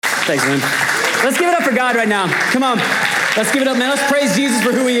Thanks, man. Let's give it up for God right now. Come on. Let's give it up, man. Let's praise Jesus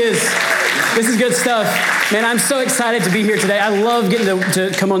for who he is. This is good stuff. Man, I'm so excited to be here today. I love getting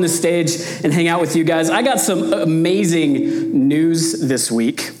to come on this stage and hang out with you guys. I got some amazing news this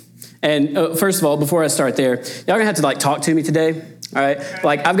week. And first of all, before I start there, y'all gonna have to talk to me today. All right.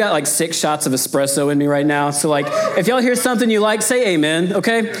 I've got 6 shots of espresso in me right now. So if y'all hear something you like, say amen.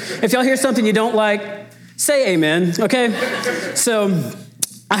 Okay. If y'all hear something you don't like, say amen. Okay. So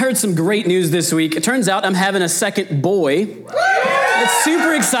I heard some great news this week. It turns out I'm having a second boy. It's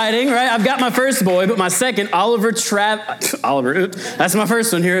super exciting, right? I've got my first boy, but my second, Oliver, that's my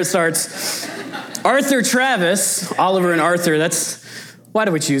first one. Here it starts. Arthur Travis, Oliver and Arthur, why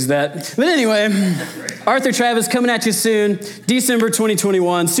do we choose that? But anyway, Arthur Travis coming at you soon, December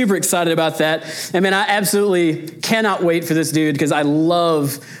 2021. Super excited about that. And man, I absolutely cannot wait for this dude because I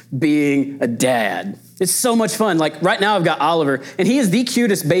love being a dad. It's so much fun. Right now I've got Oliver and he is the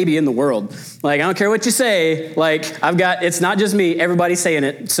cutest baby in the world. I don't care what you say. It's not just me, everybody's saying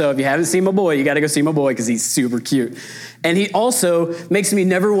it. So if you haven't seen my boy, you got to go see my boy because he's super cute. And he also makes me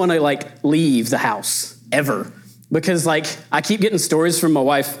never want to leave the house ever. Because I keep getting stories from my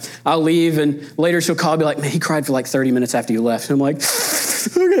wife. I'll leave and later she'll call and be like, man, he cried for 30 minutes after you left. And I'm like,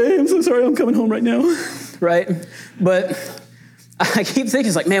 okay, I'm so sorry, I'm coming home right now, right? But I keep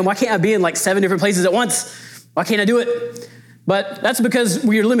thinking, man, why can't I be in 7 different places at once? Why can't I do it? But that's because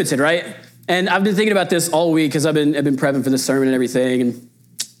we're limited, right? And I've been thinking about this all week because I've been prepping for this sermon and everything.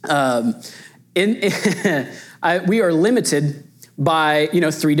 And we are limited by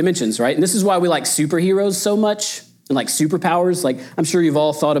 3 dimensions, right? And this is why we like superheroes so much and superpowers. I'm sure you've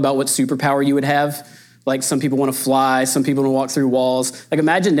all thought about what superpower you would have. Some people want to fly, some people want to walk through walls.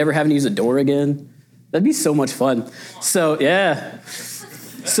 Imagine never having to use a door again. That'd be so much fun. So yeah.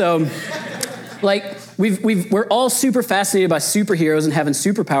 So we're all super fascinated by superheroes and having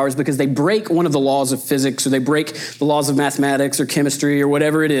superpowers because they break one of the laws of physics or they break the laws of mathematics or chemistry or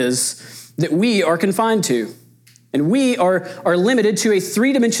whatever it is that we are confined to. And we are limited to a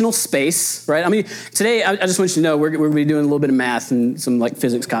 3-dimensional space, right? Today, I just want you to know, we're going to be doing a little bit of math and some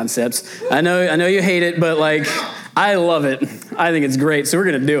physics concepts. I know you hate it, but I love it. I think it's great, so we're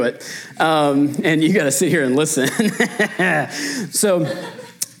going to do it. And you got to sit here and listen. So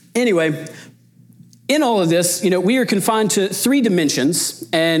anyway, in all of this, we are confined to 3 dimensions,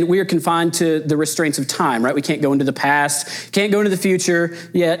 and we are confined to the restraints of time, right? We can't go into the past, can't go into the future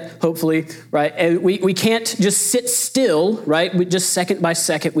yet, hopefully, right? And we can't just sit still, right? We just second by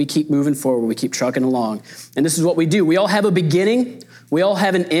second, we keep moving forward, we keep trucking along. And this is what we do. We all have a beginning, we all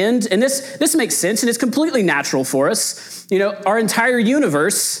have an end, and this makes sense, and it's completely natural for us. Our entire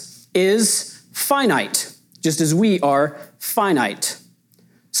universe is finite, just as we are finite.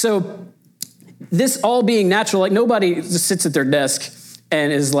 So this all being natural, nobody just sits at their desk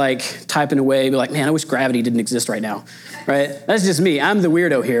and is typing away, be man, I wish gravity didn't exist right now, right? That's just me. I'm the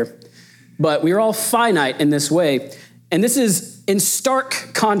weirdo here. But we're all finite in this way. And this is in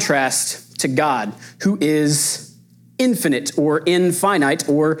stark contrast to God, who is infinite or infinite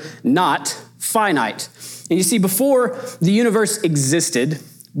or not finite. And you see, before the universe existed,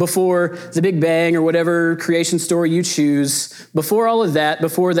 before the Big Bang or whatever creation story you choose, before all of that,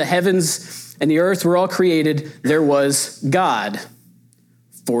 before the heavens and the earth were all created, there was God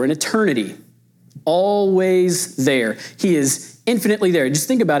for an eternity, always there. He is infinitely there. Just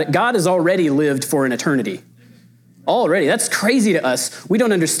think about it. God has already lived for an eternity. Already. That's crazy to us. We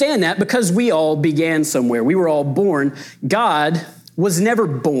don't understand that because we all began somewhere. We were all born. God was never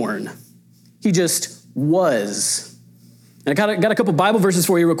born. He just was. And I got a couple Bible verses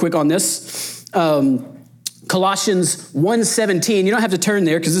for you real quick on this. Colossians 1:17, you don't have to turn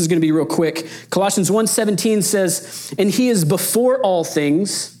there because this is going to be real quick. Colossians 1:17 says, and he is before all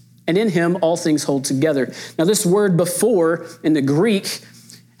things, and in him all things hold together. Now this word before in the Greek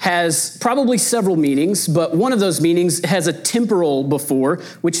has probably several meanings, but one of those meanings has a temporal before,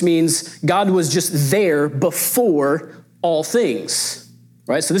 which means God was just there before all things,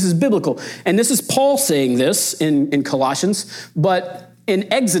 right? So this is biblical. And this is Paul saying this in Colossians, but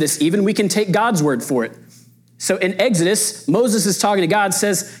in Exodus even, we can take God's word for it. So in Exodus, Moses is talking to God,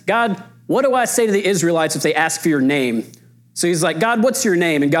 says, God, what do I say to the Israelites if they ask for your name? So he's like, God, what's your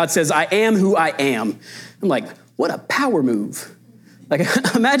name? And God says, I am who I am. I'm like, what a power move.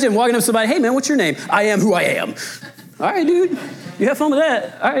 Imagine walking up to somebody, hey man, what's your name? I am who I am. All right, dude, you have fun with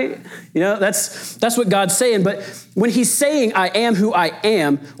that. All right. That's what God's saying. But when he's saying, I am who I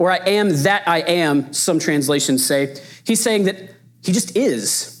am, or I am that I am, some translations say, he's saying that he just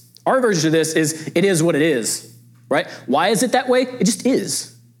is. Our version of this is, it is what it is. Right? Why is it that way? It just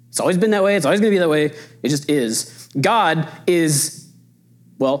is. It's always been that way. It's always going to be that way. It just is. God is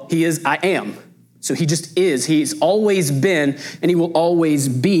Well, he is I am. So he just is. He's always been, and he will always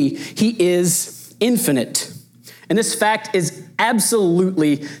be. He is infinite. And this fact is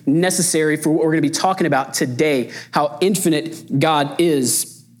absolutely necessary for what we're going to be talking about today, how infinite God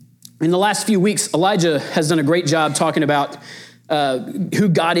is. In the last few weeks, Elijah has done a great job talking about who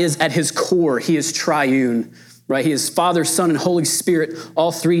God is at his core. He is triune, right? He is Father, Son, and Holy Spirit,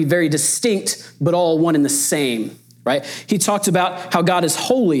 all three very distinct, but all one and the same, right? He talked about how God is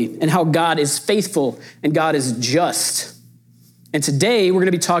holy and how God is faithful and God is just. And today we're going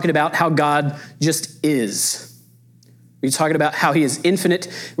to be talking about how God just is. We're talking about how he is infinite.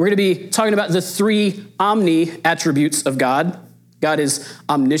 We're going to be talking about the three omni attributes of God. God is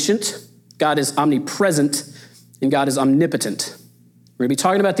omniscient, God is omnipresent, and God is omnipotent. We're going to be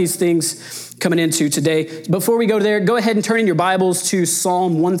talking about these things coming into today. Before we go there, go ahead and turn in your Bibles to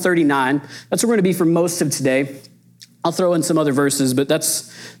Psalm 139. That's where we're going to be for most of today. I'll throw in some other verses, but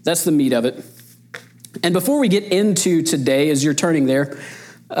that's the meat of it. And before we get into today, as you're turning there,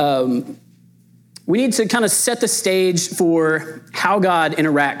 we need to kind of set the stage for how God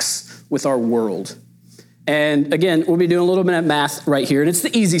interacts with our world. And again, we'll be doing a little bit of math right here, and it's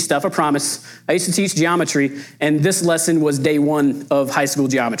the easy stuff, I promise. I used to teach geometry, and this lesson was day one of high school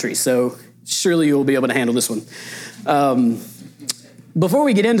geometry, so surely you'll be able to handle this one. Before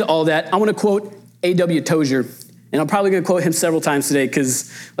we get into all that, I want to quote A.W. Tozier, and I'm probably going to quote him several times today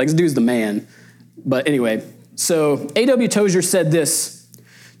because, this dude's the man. But anyway, so A.W. Tozier said this: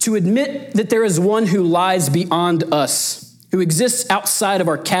 "To admit that there is one who lies beyond us, who exists outside of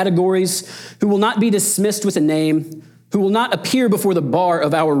our categories, who will not be dismissed with a name, who will not appear before the bar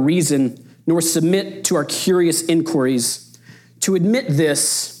of our reason, nor submit to our curious inquiries. To admit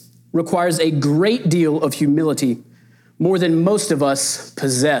this requires a great deal of humility, more than most of us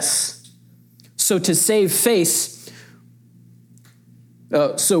possess. So we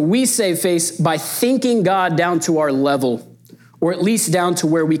save face by thinking God down to our level, or at least down to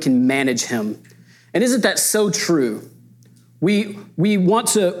where we can manage him." And isn't that so true? We want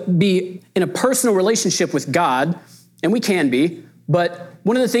to be in a personal relationship with God, and we can be, but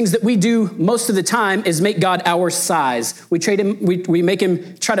one of the things that we do most of the time is make God our size. We make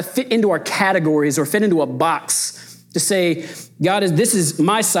him try to fit into our categories or fit into a box to say, God, this is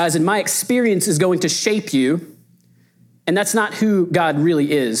my size and my experience is going to shape you. And that's not who God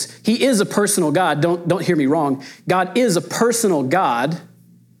really is. He is a personal God. Don't hear me wrong. God is a personal God,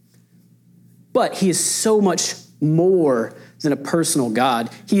 but he is so much more than a personal God.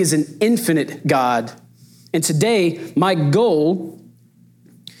 He is an infinite God. And today, my goal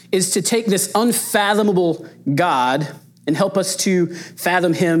is to take this unfathomable God and help us to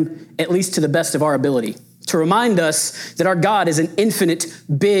fathom him at least to the best of our ability. To remind us that our God is an infinite,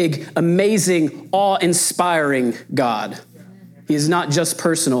 big, amazing, awe-inspiring God. He is not just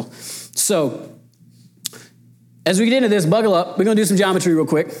personal. So, as we get into this, buckle up. We're going to do some geometry real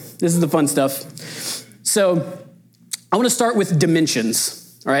quick. This is the fun stuff. So, I want to start with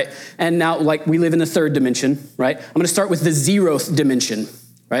dimensions, all right? And now, we live in the third dimension, right? I'm going to start with the 0th dimension,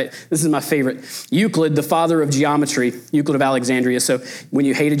 right? This is my favorite. Euclid, the father of geometry, Euclid of Alexandria. So when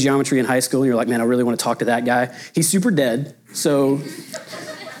you hated geometry in high school, and you're like, man, I really want to talk to that guy. He's super dead, so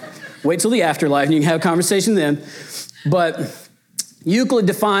wait till the afterlife, and you can have a conversation then. But Euclid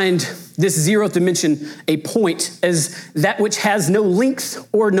defined this 0th dimension, a point, as that which has no length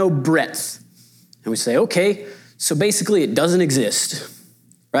or no breadth. And we say, okay, so basically it doesn't exist,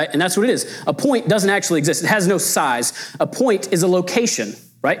 right? And that's what it is. A point doesn't actually exist. It has no size. A point is a location,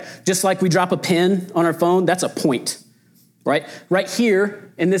 right? Just like we drop a pin on our phone, that's a point, right? Right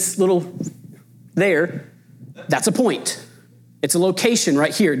here in this little there, that's a point. It's a location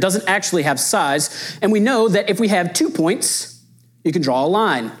right here. It doesn't actually have size. And we know that if we have 2 points, you can draw a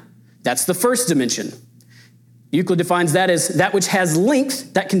line. That's the first dimension. Euclid defines that as that which has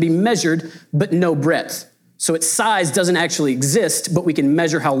length that can be measured, but no breadth. So its size doesn't actually exist, but we can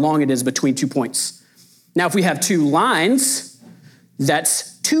measure how long it is between 2 points. Now, if we have 2 lines,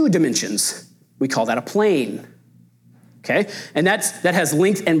 that's 2 dimensions. We call that a plane, okay? And that has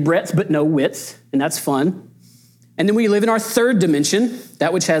length and breadth, but no width, and that's fun. And then we live in our 3rd dimension,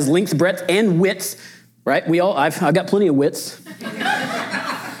 that which has length, breadth, and width, right? I've got plenty of width. You know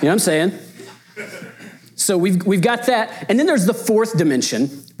what I'm saying? So we've got that. And then there's the 4th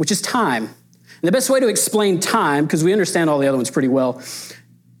dimension, which is time. And the best way to explain time, because we understand all the other ones pretty well,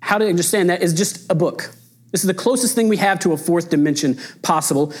 how to understand that is just a book. This is the closest thing we have to a 4th dimension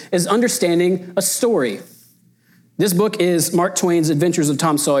possible, is understanding a story. This book is Mark Twain's Adventures of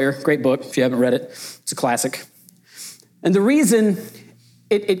Tom Sawyer. Great book, if you haven't read it. It's a classic. And the reason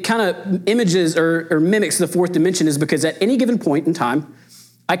it kind of images or mimics the 4th dimension is because at any given point in time,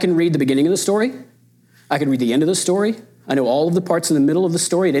 I can read the beginning of the story. I can read the end of the story. I know all of the parts in the middle of the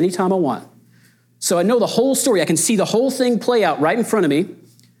story at any time I want. So I know the whole story. I can see the whole thing play out right in front of me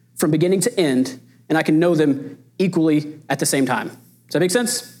from beginning to end, and I can know them equally at the same time. Does that make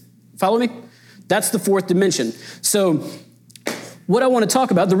sense? Follow me? That's the fourth dimension. So what I want to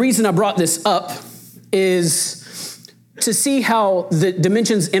talk about, the reason I brought this up is to see how the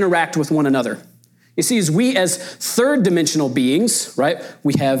dimensions interact with one another. You see, as we as third dimensional beings, right,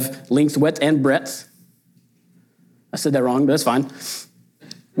 we have length, width, and breadth. I said that wrong, but that's fine.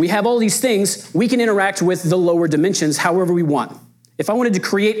 We have all these things. We can interact with the lower dimensions however we want. If I wanted to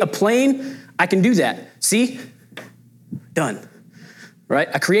create a plane, I can do that. See? Done. Right?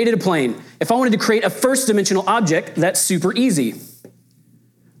 I created a plane. If I wanted to create a first dimensional object, that's super easy.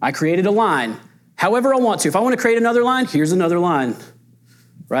 I created a line. However I want to. If I want to create another line, here's another line.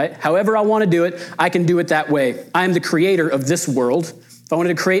 Right? However I want to do it, I can do it that way. I am the creator of this world. If I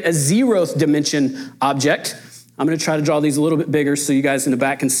wanted to create a zeroth dimension object, I'm going to try to draw these a little bit bigger so you guys in the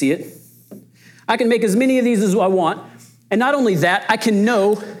back can see it. I can make as many of these as I want. And not only that, I can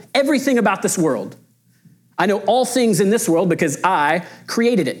know everything about this world. I know all things in this world because I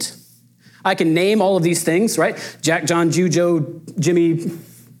created it. I can name all of these things, right? Jack, John, Jew, Joe, Jimmy,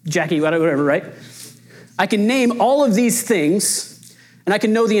 Jackie, whatever, right? I can name all of these things. And I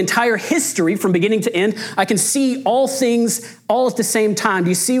can know the entire history from beginning to end. I can see all things all at the same time. Do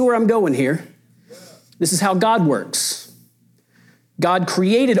you see where I'm going here? This is how God works. God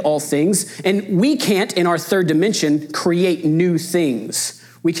created all things, and we can't, in our third dimension, create new things.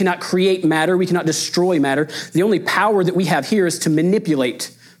 We cannot create matter. We cannot destroy matter. The only power that we have here is to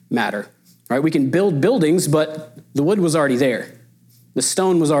manipulate matter. Right? We can build buildings, but the wood was already there. The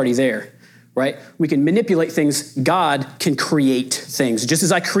stone was already there. Right? We can manipulate things. God can create things. Just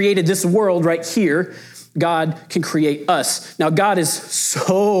as I created this world right here, God can create us. Now, God is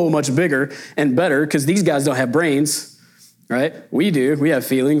so much bigger and better because these guys don't have brains, right? We do. We have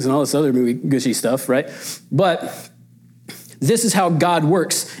feelings and all this other gushy stuff, right? But this is how God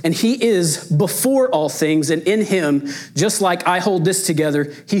works. And he is before all things, and in him, just like I hold this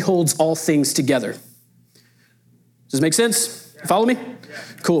together, he holds all things together. Does this make sense? Follow me?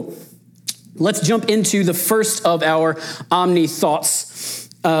 Cool. Let's jump into the first of our omni thoughts.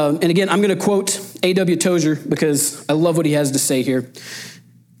 And again, I'm going to quote A.W. Tozer because I love what he has to say here.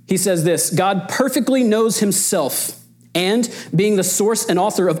 He says this: God perfectly knows himself, and being the source and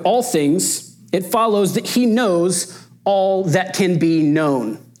author of all things, it follows that he knows all that can be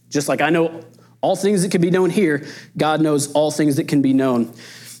known. Just like I know all things that can be known here, God knows all things that can be known.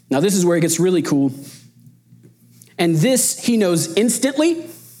 Now, this is where it gets really cool. And this he knows instantly,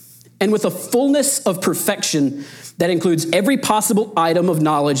 and with a fullness of perfection that includes every possible item of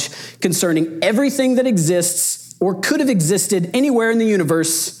knowledge concerning everything that exists or could have existed anywhere in the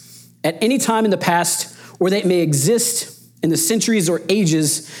universe at any time in the past, or that may exist in the centuries or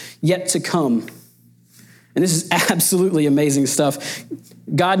ages yet to come. And this is absolutely amazing stuff.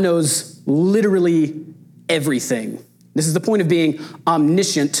 God knows literally everything. This is the point of being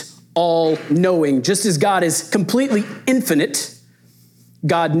omniscient, all-knowing. Just as God is completely infinite,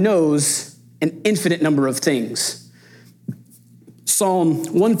 God knows an infinite number of things. Psalm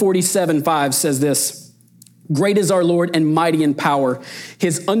 147:5 says this: "Great is our Lord and mighty in power.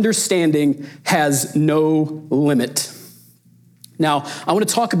 His understanding has no limit." Now, I want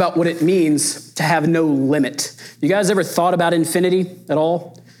to talk about what it means to have no limit. You guys ever thought about infinity at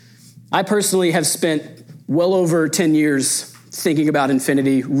all? I personally have spent well over 10 years thinking about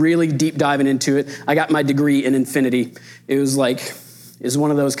infinity, really deep diving into it. I got my degree in infinity. It was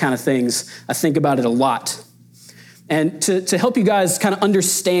one of those kind of things. I think about it a lot. And to help you guys kind of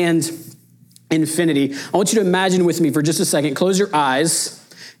understand infinity, I want you to imagine with me for just a second. Close your eyes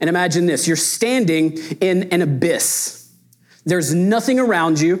and imagine this. You're standing in an abyss. There's nothing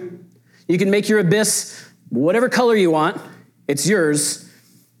around you. You can make your abyss whatever color you want. It's yours.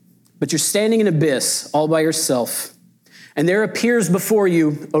 But you're standing in an abyss all by yourself. And there appears before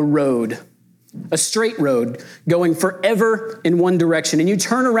you a road, a straight road going forever in one direction. And you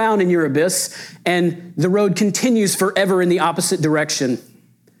turn around in your abyss and the road continues forever in the opposite direction.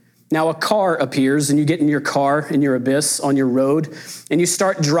 Now a car appears and you get in your car in your abyss on your road and you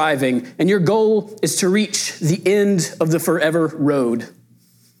start driving, and your goal is to reach the end of the forever road.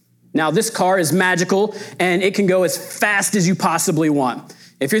 Now this car is magical and it can go as fast as you possibly want.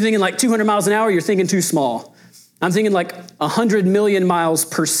 If you're thinking like 200 miles an hour, you're thinking too small. I'm thinking like 100 million miles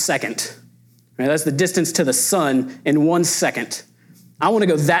per second. Right? That's the distance to the sun in 1 second. I want to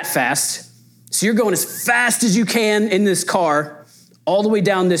go that fast. So you're going as fast as you can in this car all the way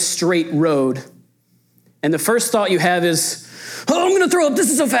down this straight road. And the first thought you have is, oh, I'm going to throw up. This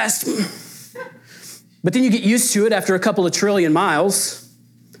is so fast. But then you get used to it after a couple of trillion miles,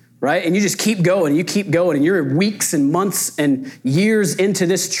 right? And you just keep going, and you're weeks and months and years into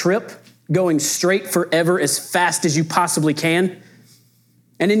this trip, going straight forever as fast as you possibly can.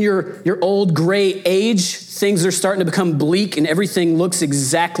 And in your old gray age, things are starting to become bleak and everything looks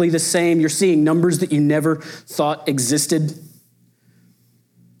exactly the same. You're seeing numbers that you never thought existed.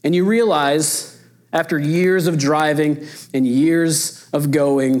 And you realize after years of driving and years of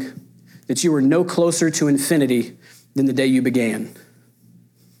going that you were no closer to infinity than the day you began.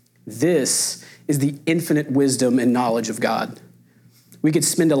 This is the infinite wisdom and knowledge of God. We could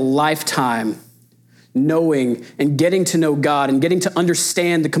spend a lifetime knowing and getting to know God and getting to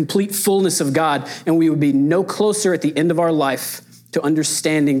understand the complete fullness of God, and we would be no closer at the end of our life to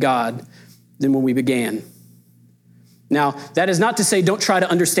understanding God than when we began. Now, that is not to say don't try to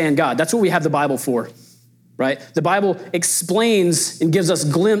understand God. That's what we have the Bible for, right? The Bible explains and gives us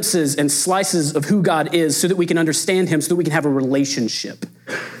glimpses and slices of who God is so that we can understand him, so that we can have a relationship,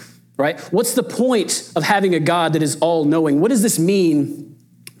 right? What's the point of having a God that is all-knowing? What does this mean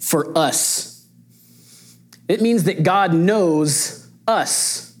for us? It means that God knows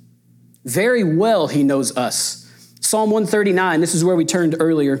us. Very well, he knows us. Psalm 139, this is where we turned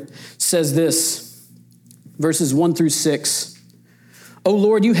earlier, says this, verses 1-6. O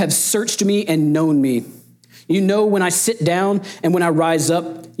Lord, you have searched me and known me. You know when I sit down and when I rise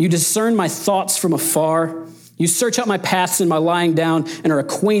up. You discern my thoughts from afar. You search out my paths and my lying down and are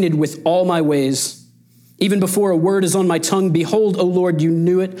acquainted with all my ways. Even before a word is on my tongue, behold, O Lord, you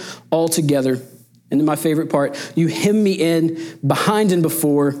knew it altogether. And then my favorite part, you hem me in behind and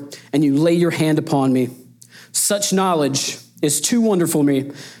before, and you lay your hand upon me. Such knowledge is too wonderful for me.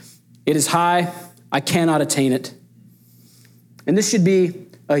 It is high, I cannot attain it. And this should be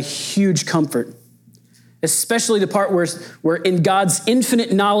a huge comfort, especially the part where in God's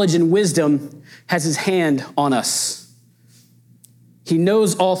infinite knowledge and wisdom has his hand on us. He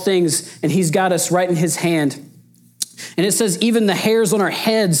knows all things, and he's got us right in his hand. And it says even the hairs on our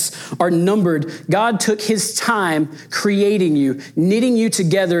heads are numbered. God took his time creating you, knitting you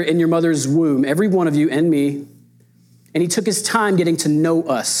together in your mother's womb, every one of you and me. And he took his time getting to know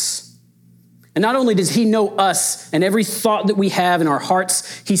us. And not only does he know us and every thought that we have in our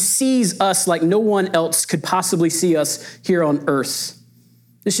hearts, he sees us like no one else could possibly see us here on earth.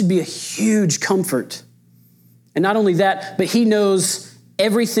 This should be a huge comfort. And not only that, but he knows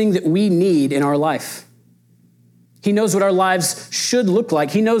everything that we need in our life. He knows what our lives should look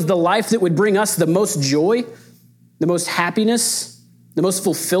like. He knows the life that would bring us the most joy, the most happiness, the most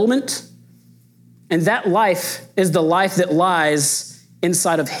fulfillment. And that life is the life that lies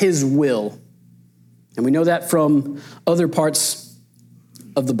inside of his will. And we know that from other parts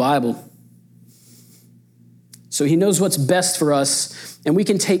of the Bible. So he knows what's best for us, and we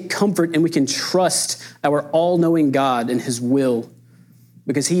can take comfort and we can trust our all-knowing God and his will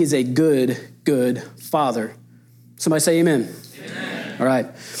because he is a good, good Father. Somebody say amen. Amen. All right.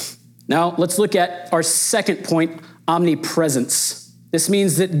 Now let's look at our second point, omnipresence. This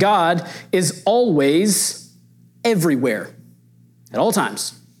means that God is always everywhere at all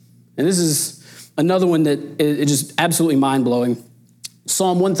times. And this is another one that is just absolutely mind-blowing.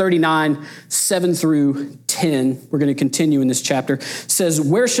 Psalm 139, 7-10, we're going to continue in this chapter, says,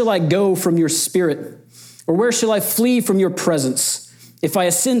 where shall I go from your spirit? Or where shall I flee from your presence? If I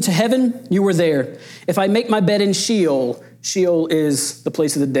ascend to heaven, you are there. If I make my bed in Sheol, Sheol is the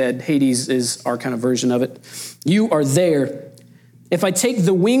place of the dead. Hades is our kind of version of it. You are there. If I take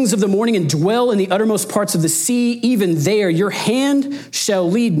the wings of the morning and dwell in the uttermost parts of the sea, even there your hand shall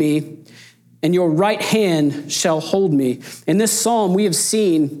lead me, and your right hand shall hold me. In this psalm, we have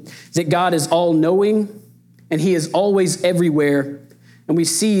seen that God is all-knowing, and he is always everywhere. And we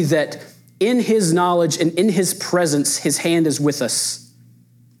see that in his knowledge and in his presence, his hand is with us.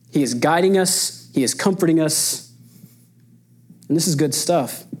 He is guiding us. He is comforting us. And this is good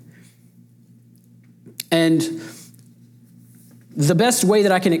stuff. And the best way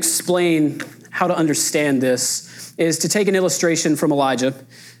that I can explain how to understand this is to take an illustration from Elijah.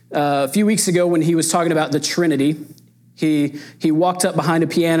 A few weeks ago when he was talking about the Trinity, he walked up behind a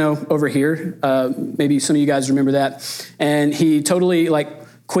piano over here. Maybe some of you guys remember that. And he totally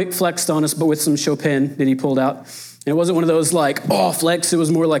quick flexed on us, but with some Chopin that he pulled out. And it wasn't one of those flex. It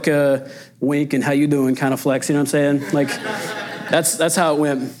was more like a wink and how you doing kind of flex. You know what I'm saying? That's how it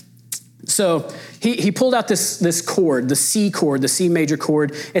went. So he pulled out this chord, the C chord, the C major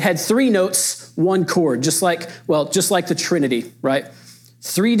chord. It had 3 notes, 1 chord, just like the Trinity, right?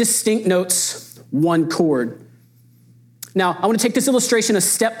 3 distinct notes, 1 chord. Now, I want to take this illustration a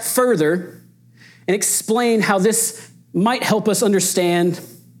step further and explain how this might help us understand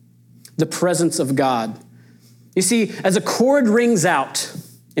the presence of God. You see, as a chord rings out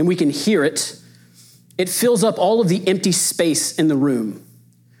and we can hear it, it fills up all of the empty space in the room,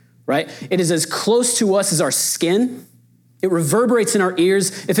 right? It is as close to us as our skin. It reverberates in our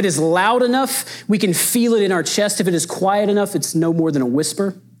ears. If it is loud enough, we can feel it in our chest. If it is quiet enough, it's no more than a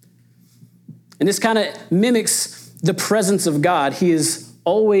whisper. And this kind of mimics the presence of God. He is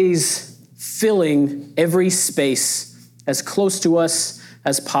always filling every space as close to us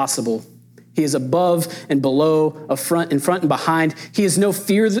as possible. He is above and below, in front and behind. He is no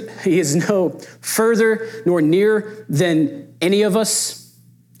further nor nearer than any of us.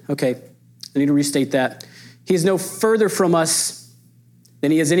 Okay, I need to restate that. He is no further from us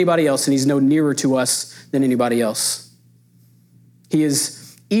than he is anybody else, and he's no nearer to us than anybody else. He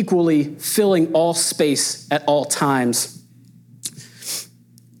is equally filling all space at all times.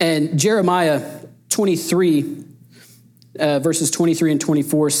 And Jeremiah 23, verses 23 and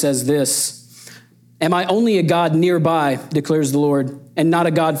 24 says this, "Am I only a God nearby, declares the Lord, and not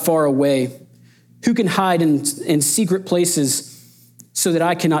a God far away? Who can hide in secret places so that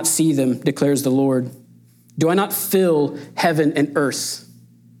I cannot see them, declares the Lord? Do I not fill heaven and earth?"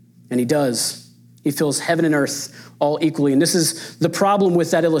 And he does. He fills heaven and earth all equally. And this is the problem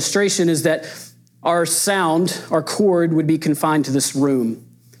with that illustration, is that our sound, our chord, would be confined to this room.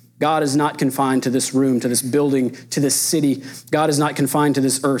 God is not confined to this room, to this building, to this city. God is not confined to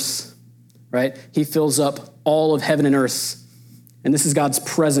this earth, right? He fills up all of heaven and earth. And this is God's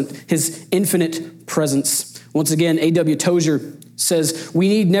his infinite presence. Once again, A.W. Tozer says, "We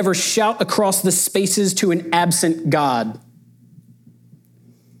need never shout across the spaces to an absent God.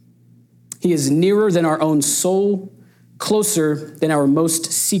 He is nearer than our own soul, closer than our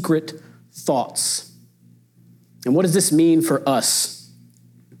most secret thoughts." And what does this mean for us?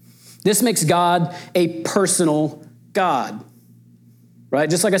 This makes God a personal God, right?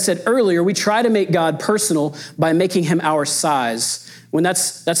 Just like I said earlier, we try to make God personal by making him our size, when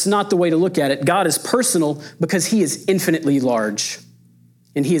that's not the way to look at it. God is personal because he is infinitely large,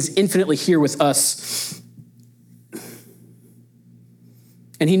 and he is infinitely here with us.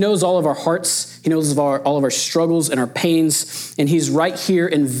 And he knows all of our hearts. He knows all of our struggles and our pains. And he's right here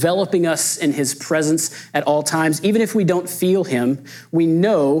enveloping us in his presence at all times. Even if we don't feel him, we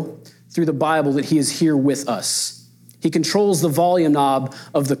know through the Bible that he is here with us. He controls the volume knob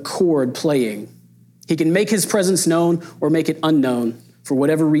of the chord playing. He can make his presence known or make it unknown for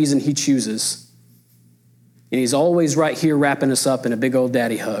whatever reason he chooses. And he's always right here wrapping us up in a big old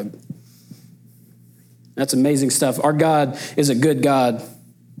daddy hug. That's amazing stuff. Our God is a good God.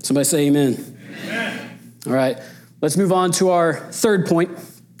 Somebody say amen. Amen. All right, let's move on to our third point.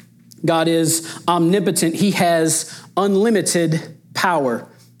 God is omnipotent. He has unlimited power.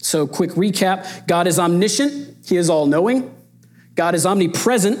 So quick recap. God is omniscient. He is all-knowing. God is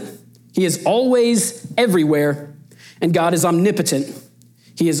omnipresent. He is always everywhere. And God is omnipotent.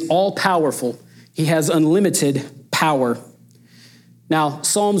 He is all-powerful. He has unlimited power. Now,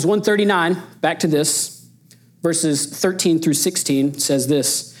 Psalms 139, back to this, verses 13 through 16 says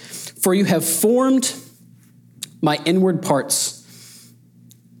this, "For you have formed my inward parts.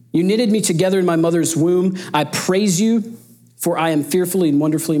 You knitted me together in my mother's womb. I praise you, for I am fearfully and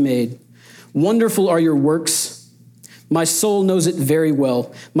wonderfully made. Wonderful are your works. My soul knows it very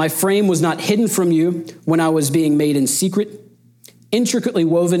well. My frame was not hidden from you when I was being made in secret, intricately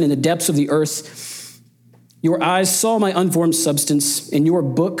woven in the depths of the earth. Your eyes saw my unformed substance. In your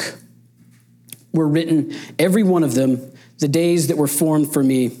book were written, every one of them, the days that were formed for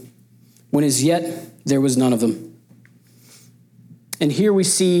me, when as yet there was none of them." And here we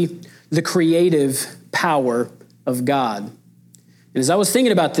see the creative power of God. And as I was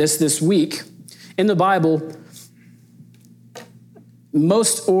thinking about this week, in the Bible,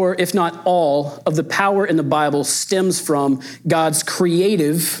 most or if not all of the power in the Bible stems from God's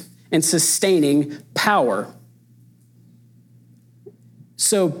creative and sustaining power.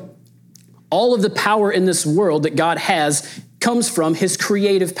 So all of the power in this world that God has comes from his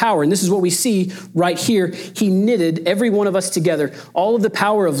creative power. And this is what we see right here. He knitted every one of us together. All of the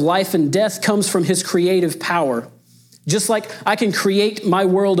power of life and death comes from his creative power. Just like I can create my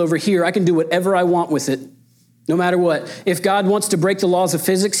world over here, I can do whatever I want with it, no matter what. If God wants to break the laws of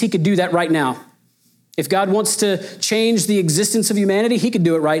physics, he could do that right now. If God wants to change the existence of humanity, he could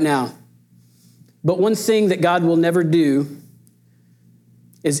do it right now. But one thing that God will never do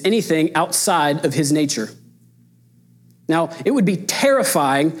is anything outside of his nature. Now, it would be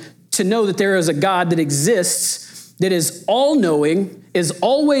terrifying to know that there is a God that exists, that is all-knowing, is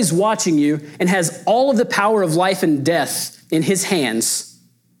always watching you, and has all of the power of life and death in his hands,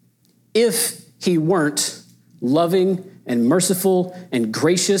 if he weren't loving and merciful and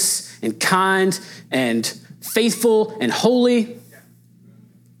gracious and kind and faithful and holy.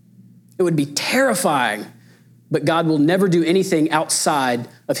 It would be terrifying, but God will never do anything outside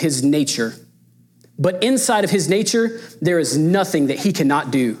of his nature. But inside of his nature, there is nothing that he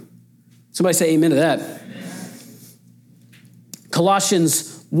cannot do. Somebody say amen to that. Amen.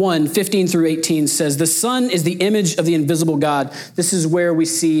 Colossians 1:15-18 says, the Son is the image of the invisible God. This is where we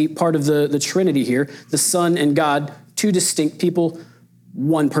see part of the Trinity here. The Son and God, two distinct people,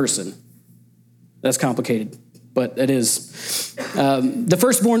 one person. That's complicated, but it is. The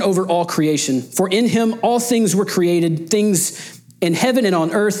firstborn over all creation. For in him all things were created, things in heaven and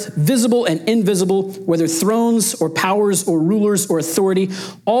on earth, visible and invisible, whether thrones or powers or rulers or authority,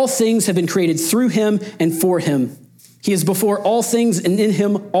 all things have been created through him and for him. He is before all things, and in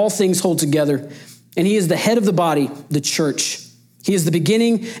him all things hold together. And he is the head of the body, the church. He is the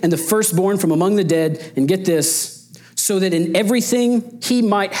beginning and the firstborn from among the dead. And get this, so that in everything he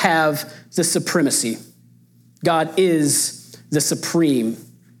might have the supremacy. God is the supreme.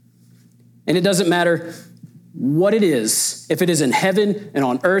 And it doesn't matter what it is, if it is in heaven and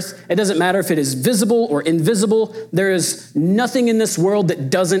on earth, it doesn't matter if it is visible or invisible. There is nothing in this world that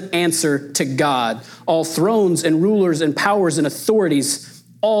doesn't answer to God. All thrones and rulers and powers and authorities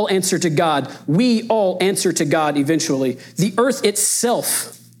all answer to God. We all answer to God eventually. The earth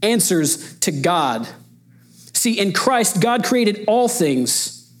itself answers to God. See, in Christ, God created all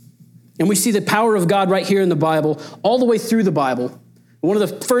things. And we see the power of God right here in the Bible, all the way through the Bible. One of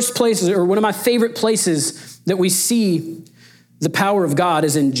the first places, or one of my favorite places that we see the power of God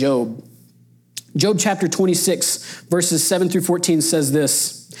is in Job. Job chapter 26, verses 7-14 says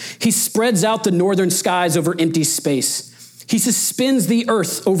this: he spreads out the northern skies over empty space. He suspends the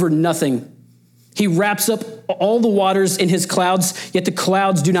earth over nothing. He wraps up all the waters in his clouds, yet the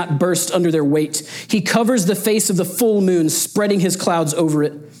clouds do not burst under their weight. He covers the face of the full moon, spreading his clouds over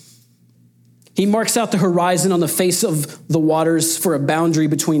it. He marks out the horizon on the face of the waters for a boundary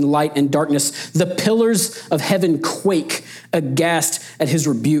between light and darkness. The pillars of heaven quake, aghast at his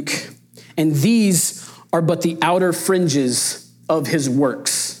rebuke. And these are but the outer fringes of his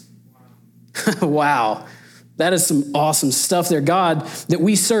works. Wow. That is some awesome stuff there. God that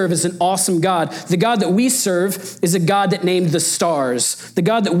we serve is an awesome God. The God that we serve is a God that named the stars. The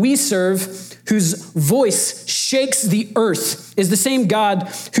God that we serve, whose voice shakes the earth, is the same God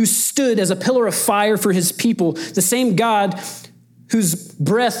who stood as a pillar of fire for his people. The same God whose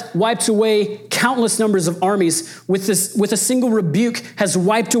breath wipes away countless numbers of armies, with a single rebuke has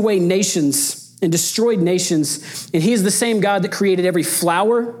wiped away nations and destroyed nations. And he is the same God that created every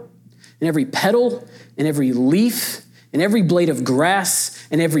flower and every petal and every leaf and every blade of grass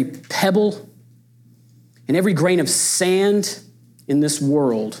and every pebble and every grain of sand in this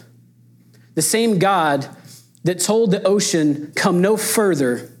world. The same God that told the ocean, come no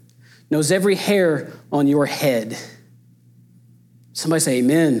further, knows every hair on your head. Somebody say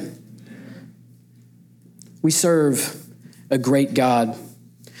amen. We serve a great God.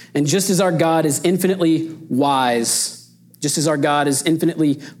 And just as our God is infinitely wise, just as our God is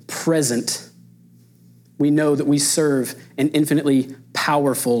infinitely present, we know that we serve an infinitely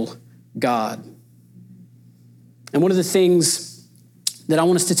powerful God. And one of the things that I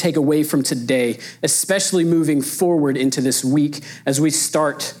want us to take away from today, especially moving forward into this week as we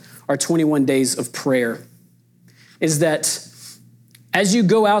start our 21 days of prayer, is that as you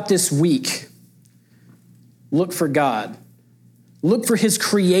go out this week, look for God. Look for his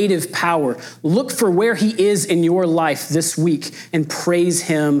creative power. Look for where he is in your life this week and praise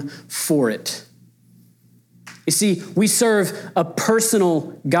him for it. You see, we serve a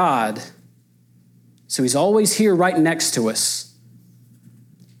personal God. So he's always here right next to us,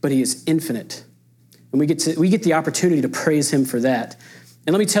 but he is infinite. And we get the opportunity to praise him for that.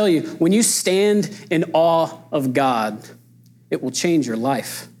 And let me tell you, when you stand in awe of God, it will change your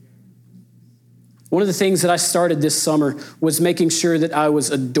life. One of the things that I started this summer was making sure that I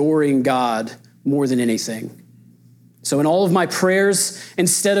was adoring God more than anything. So in all of my prayers,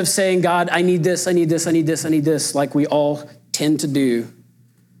 instead of saying, God, I need this, I need this, I need this, I need this, like we all tend to do,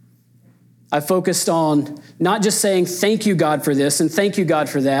 I focused on not just saying, thank you, God, for this, and thank you, God,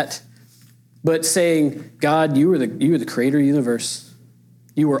 for that, but saying, God, you are the creator of the universe.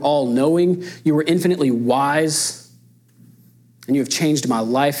 You are all-knowing. You are infinitely wise, and you have changed my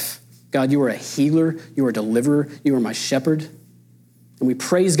life. God, you are a healer. You are a deliverer. You are my shepherd. And we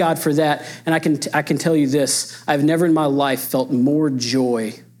praise God for that. And I can tell you this, I've never in my life felt more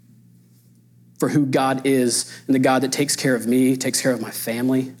joy for who God is and the God that takes care of me, takes care of my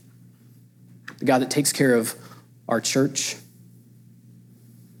family, the God that takes care of our church.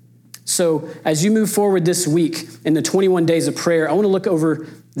 So as you move forward this week in the 21 days of prayer, I want to look over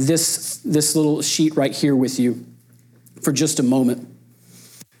this little sheet right here with you for just a moment.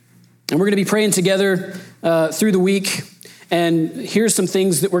 And we're going to be praying together through the week. And here's some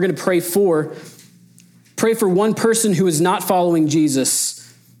things that we're going to pray for. Pray for one person who is not following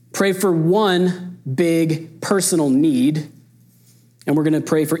Jesus. Pray for one big personal need. And we're going to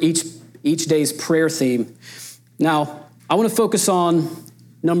pray for each day's prayer theme. Now, I want to focus on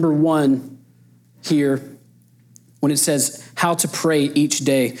number 1 here when it says how to pray each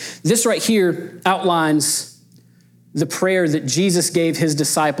day. This right here outlines the prayer that Jesus gave his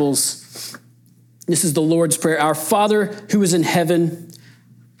disciples. This is the Lord's Prayer. Our Father who is in heaven,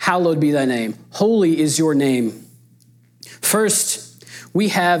 hallowed be thy name. Holy is your name. First, we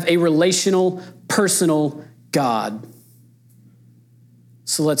have a relational, personal God.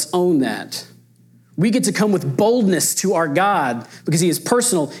 So let's own that. We get to come with boldness to our God because he is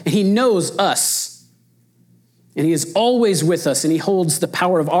personal and he knows us. And he is always with us and he holds the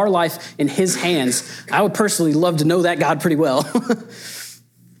power of our life in his hands. I would personally love to know that God pretty well.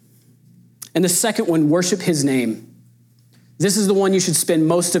 And the second one, worship his name. This is the one you should spend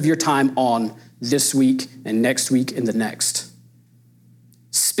most of your time on this week and next week and the next.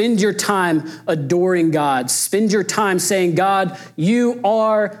 Spend your time adoring God. Spend your time saying, God, you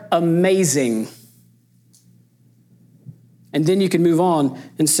are amazing. And then you can move on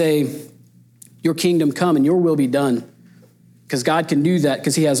and say, your kingdom come and your will be done. Because God can do that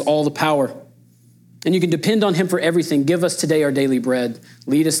because he has all the power. And you can depend on him for everything. Give us today our daily bread.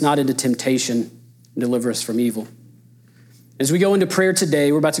 Lead us not into temptation and deliver us from evil. As we go into prayer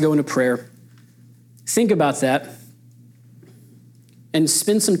today, we're about to go into prayer. Think about that and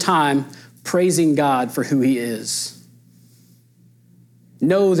spend some time praising God for who he is.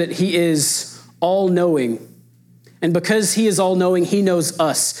 Know that he is all-knowing. And because he is all-knowing, he knows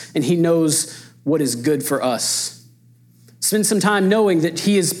us and he knows what is good for us. Spend some time knowing that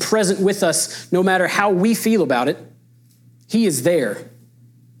he is present with us no matter how we feel about it. He is there.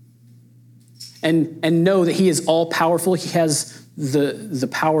 And know that he is all-powerful. He has the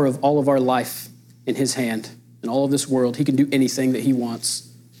power of all of our life in his hand. In all of this world, he can do anything that he wants.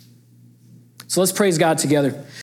 So let's praise God together.